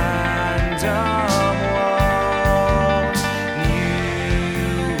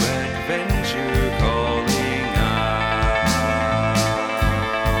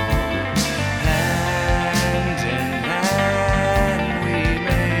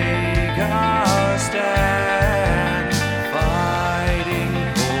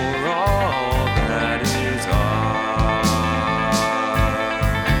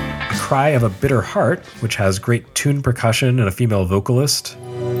 Cry of a Bitter Heart, which has great tune percussion and a female vocalist.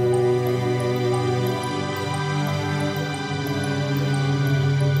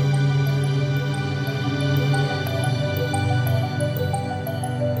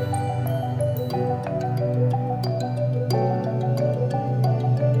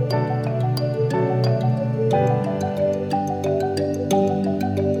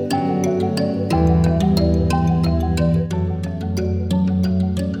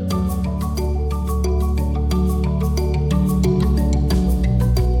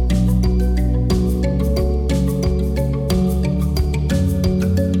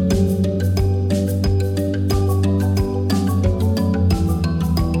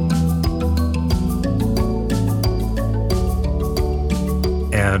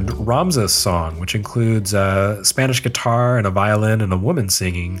 Ramza's song, which includes Spanish guitar and a violin and a woman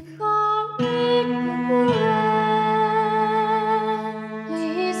singing.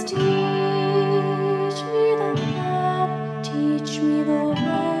 Please teach me the path, teach me the way.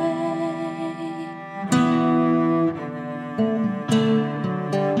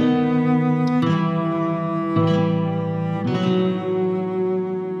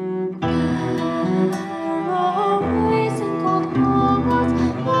 Always in cold hearts,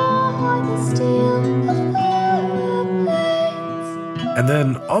 and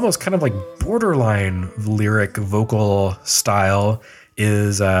then almost kind of like borderline lyric vocal style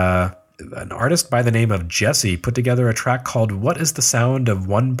is an artist by the name of Jesse put together a track called What is the Sound of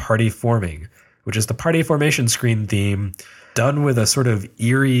One Party Forming, which is the party formation screen theme done with a sort of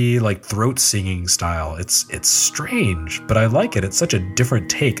eerie like throat singing style. It's strange, but I like it. It's such a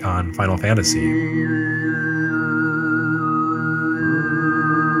different take on Final Fantasy.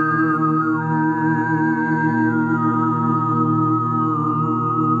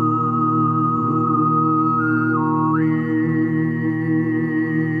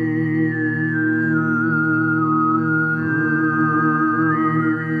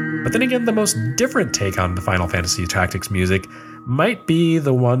 But then again, the most different take on the Final Fantasy Tactics music might be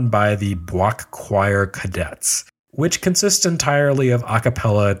the one by the Buak Choir Cadets, which consists entirely of a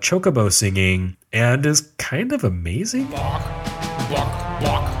cappella chocobo singing and is kind of amazing. Buak, buak,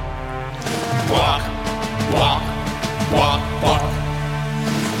 buak. Buak, buak, buak, buak.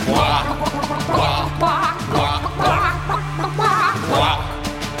 Buak, buak, buak, buak, buak. Buak,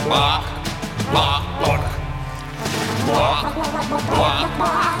 buak, buak, buak. Buak, buak, buak, buak, buak. Buak,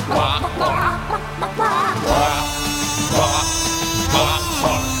 buak, buak,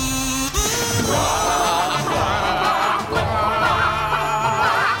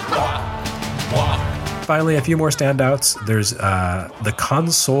 buak. Finally, a few more standouts. There's the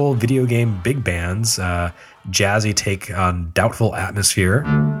console video game big band's jazzy take on Doubtful Atmosphere.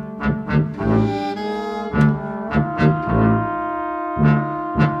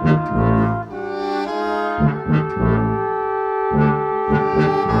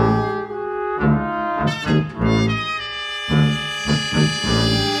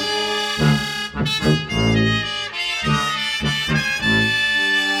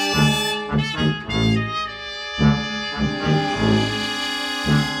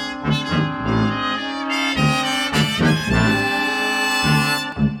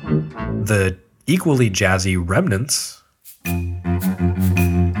 The equally jazzy Remnants.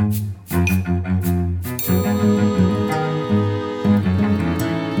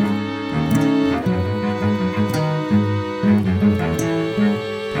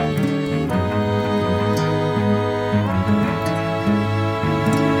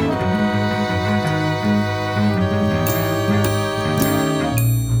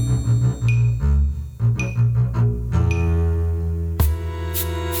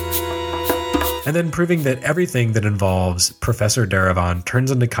 And then proving that everything that involves Professor Daravan turns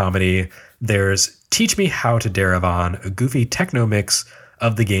into comedy, there's Teach Me How to Daravan, a goofy techno mix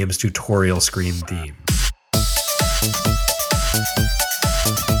of the game's tutorial screen theme.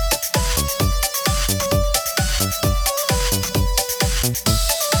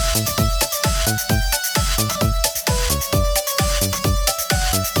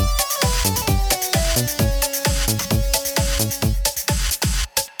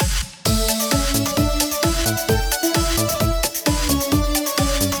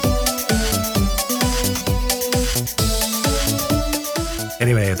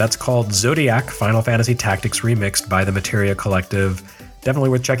 Okay, that's called Zodiac Final Fantasy Tactics Remixed by the Materia Collective. Definitely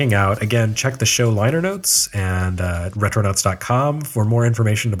worth checking out. Again, check the show liner notes and retronauts.com for more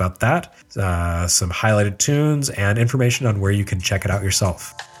information about that, some highlighted tunes, and information on where you can check it out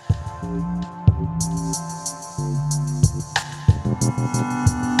yourself.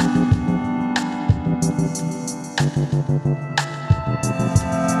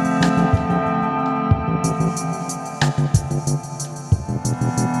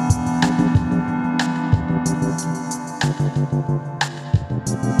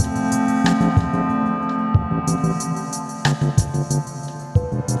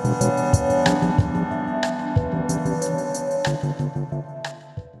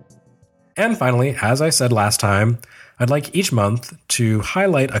 And finally, as I said last time, I'd like each month to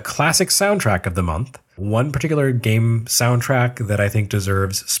highlight a classic soundtrack of the month, one particular game soundtrack that I think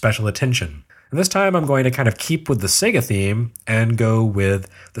deserves special attention. And this time I'm going to kind of keep with the Sega theme and go with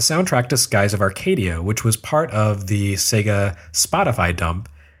the soundtrack to Skies of Arcadia, which was part of the Sega Spotify dump,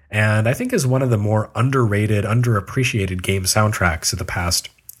 and I think is one of the more underrated, underappreciated game soundtracks of the past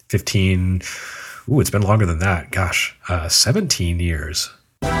 15, it's been longer than that, 17 years.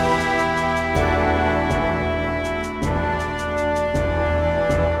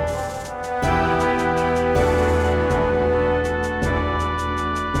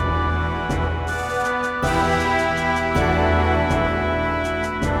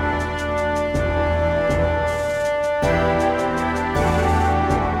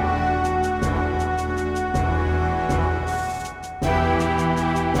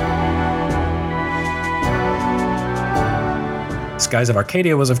 Skies of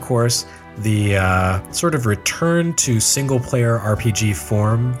Arcadia was, of course, the sort of return to single-player RPG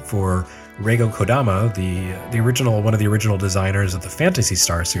form for Reigo Kodama, one of the original designers of the Phantasy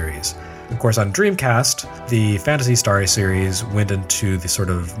Star series. Of course, on Dreamcast, the Phantasy Star series went into the sort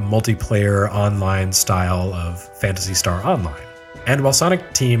of multiplayer online style of Phantasy Star Online. And while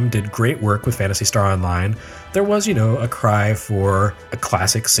Sonic Team did great work with Phantasy Star Online, there was, a cry for a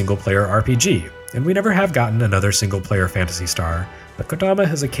classic single-player RPG. And we never have gotten another single-player Phantasy Star, but Kodama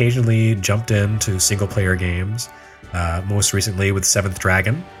has occasionally jumped into single-player games, most recently with Seventh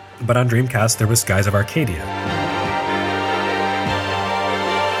Dragon, but on Dreamcast there was Skies of Arcadia.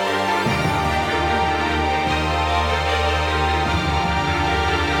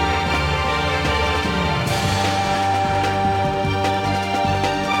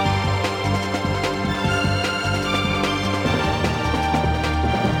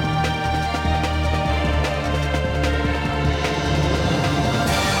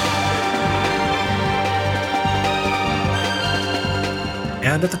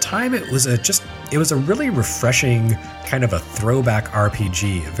 And at the time, it was a really refreshing kind of a throwback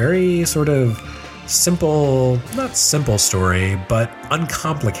RPG, a very sort of not simple story, but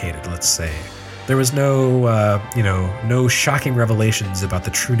uncomplicated, let's say. There was no shocking revelations about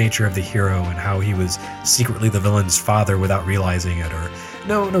the true nature of the hero and how he was secretly the villain's father without realizing it, or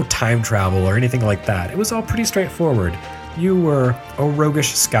no time travel or anything like that. It was all pretty straightforward. You were a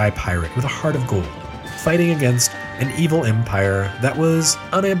roguish sky pirate with a heart of gold, fighting against an evil empire that was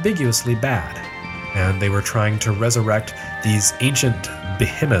unambiguously bad. And they were trying to resurrect these ancient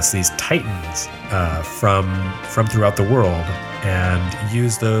behemoths, these titans, from throughout the world, and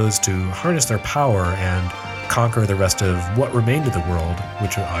use those to harness their power and conquer the rest of what remained of the world,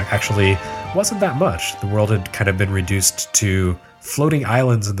 which actually wasn't that much. The world had kind of been reduced to floating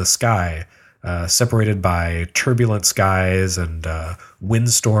islands in the sky, separated by turbulent skies and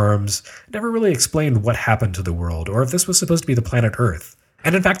windstorms. Never really explained what happened to the world, or if this was supposed to be the planet Earth.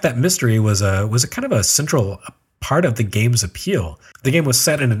 And in fact, that mystery was a kind of a central part of the game's appeal. The game was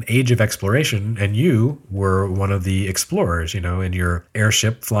set in an age of exploration, and you were one of the explorers, in your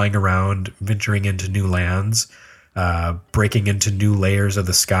airship flying around, venturing into new lands, breaking into new layers of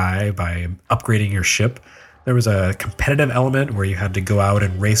the sky by upgrading your ship. There was a competitive element where you had to go out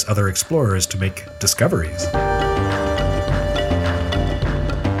and race other explorers to make discoveries.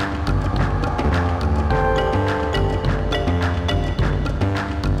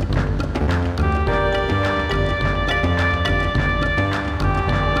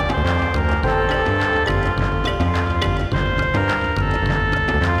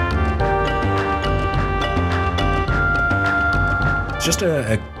 Just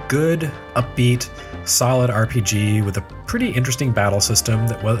a good, upbeat, solid RPG with a pretty interesting battle system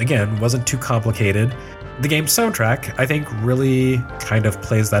that, wasn't too complicated. The game's soundtrack, I think, really kind of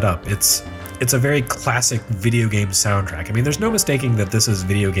plays that up. It's a very classic video game soundtrack. I mean, there's no mistaking that this is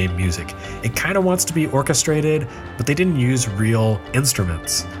video game music. It kind of wants to be orchestrated, but they didn't use real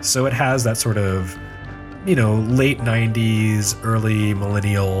instruments. So it has that sort of late 90s, early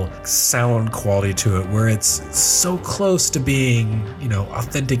millennial sound quality to it, where it's so close to being,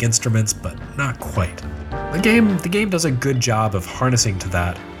 authentic instruments, but not quite. The game does a good job of harnessing to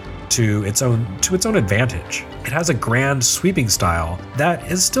that to its own advantage. It has a grand sweeping style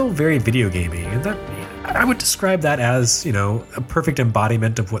that is still very video gamey, and that I would describe that as, a perfect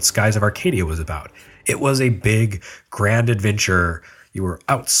embodiment of what Skies of Arcadia was about. It was a big, grand adventure. You were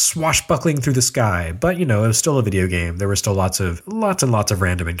out swashbuckling through the sky, but it was still a video game. There were still lots and lots of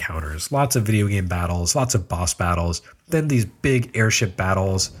random encounters, lots of video game battles, lots of boss battles, then these big airship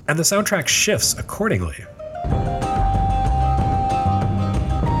battles, and the soundtrack shifts accordingly.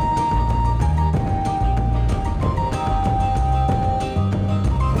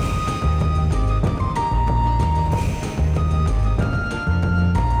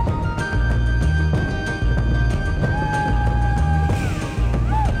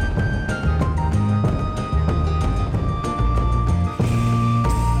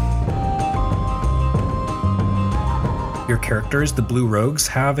 Your characters, the Blue Rogues,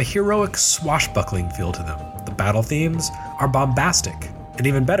 have a heroic swashbuckling feel to them. The battle themes are bombastic, and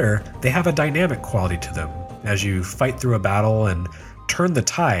even better, they have a dynamic quality to them. As you fight through a battle and turn the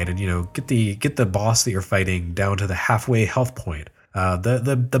tide and get the boss that you're fighting down to the halfway health point,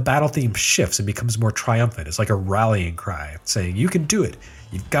 the battle theme shifts and becomes more triumphant. It's like a rallying cry saying, "You can do it.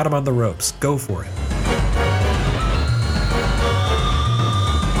 You've got them on the ropes. Go for it."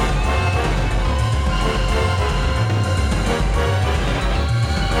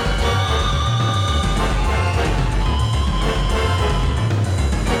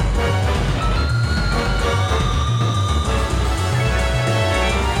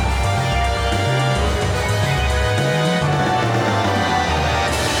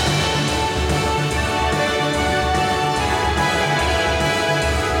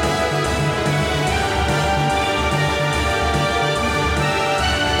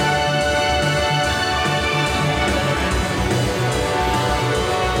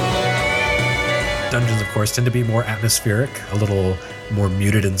 Dungeons, of course, tend to be more atmospheric, a little more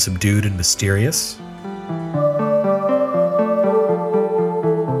muted and subdued and mysterious.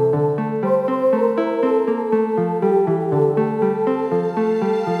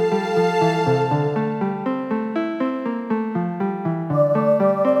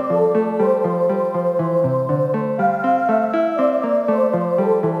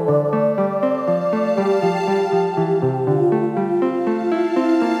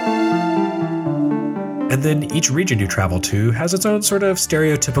 And then each region you travel to has its own sort of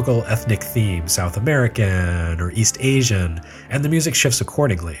stereotypical ethnic theme, South American or East Asian, and the music shifts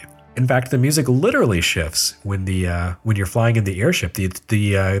accordingly. In fact, the music literally shifts when you're flying in the airship.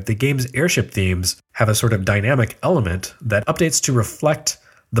 The game's airship themes have a sort of dynamic element that updates to reflect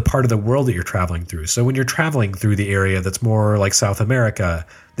the part of the world that you're traveling through. So when you're traveling through the area that's more like South America,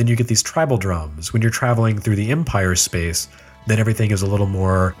 then you get these tribal drums. When you're traveling through the Empire space, then everything is a little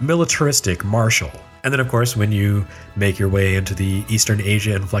more militaristic, martial. And then, of course, when you make your way into the Eastern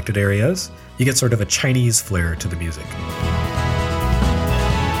Asia inflected areas, you get sort of a Chinese flair to the music.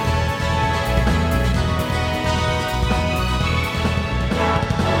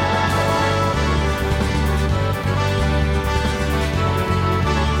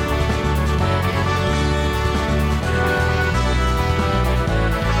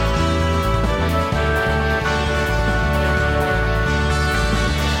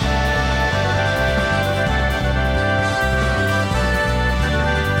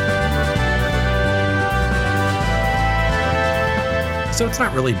 So it's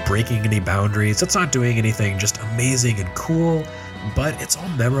not really breaking any boundaries, it's not doing anything just amazing and cool, but it's all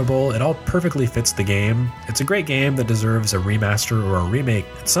memorable, it all perfectly fits the game. It's a great game that deserves a remaster or a remake.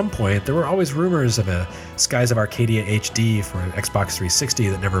 At some point, there were always rumors of a Skies of Arcadia HD for Xbox 360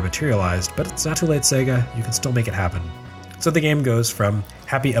 that never materialized, but it's not too late, Sega, you can still make it happen. So the game goes from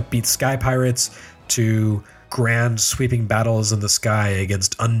happy upbeat sky pirates to grand sweeping battles in the sky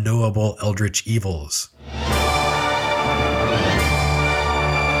against unknowable eldritch evils.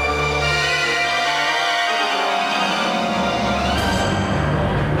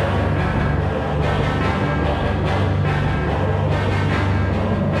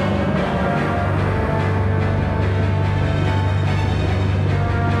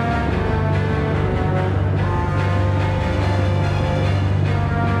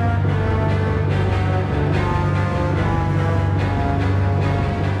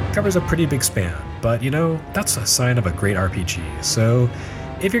 Covers a pretty big span, but that's a sign of a great RPG. So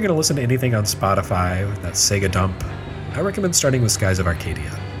if you're going to listen to anything on Spotify, that Sega dump, I recommend starting with Skies of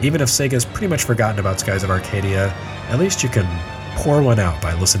Arcadia. Even if Sega's pretty much forgotten about Skies of Arcadia, at least you can pour one out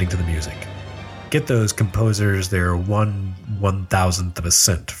by listening to the music. get those composers their 1/1000th of a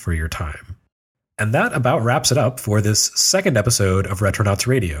cent for your time. And that about wraps it up for this second episode of Retronauts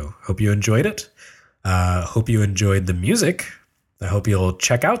Radio. Hope you enjoyed it. Hope you enjoyed the music. I hope you'll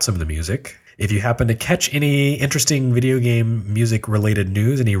check out some of the music. If you happen to catch any interesting video game music related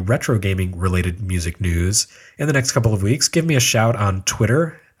news, any retro gaming related music news in the next couple of weeks, give me a shout on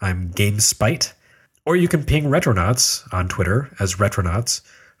Twitter. I'm GameSpite. Or you can ping Retronauts on Twitter as Retronauts.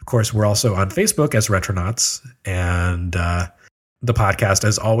 Of course, we're also on Facebook as Retronauts. And the podcast,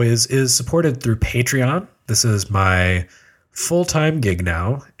 as always, is supported through Patreon. This is my full-time gig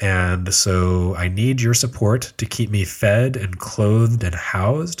now, and so I need your support to keep me fed and clothed and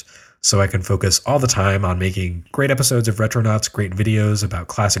housed so I can focus all the time on making great episodes of Retronauts, great videos about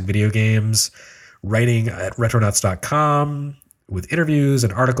classic video games, writing at retronauts.com with interviews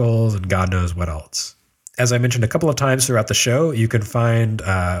and articles and God knows what else. As I mentioned a couple of times throughout the show, you can find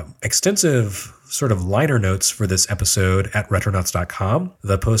extensive sort of liner notes for this episode at retronauts.com.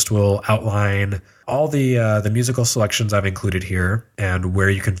 The post will outline all the musical selections I've included here and where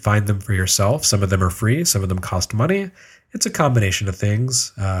you can find them for yourself. Some of them are free. Some of them cost money. It's a combination of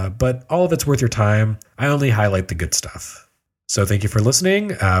things, but all of it's worth your time. I only highlight the good stuff. So thank you for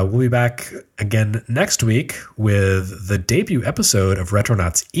listening. We'll be back again next week with the debut episode of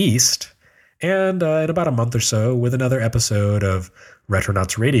Retronauts East, and in about a month or so with another episode of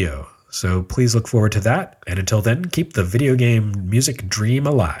Retronauts Radio. So please look forward to that. And until then, keep the video game music dream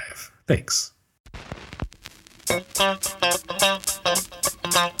alive. Thanks.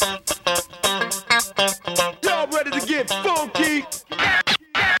 Y'all ready to get funky?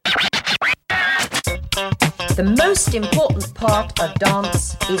 The most important part of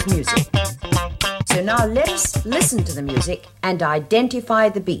dance is music. So now let us listen to the music and identify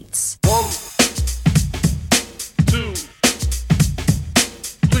the beats. 1, 2,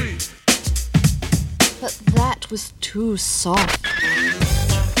 3. But that was too soft.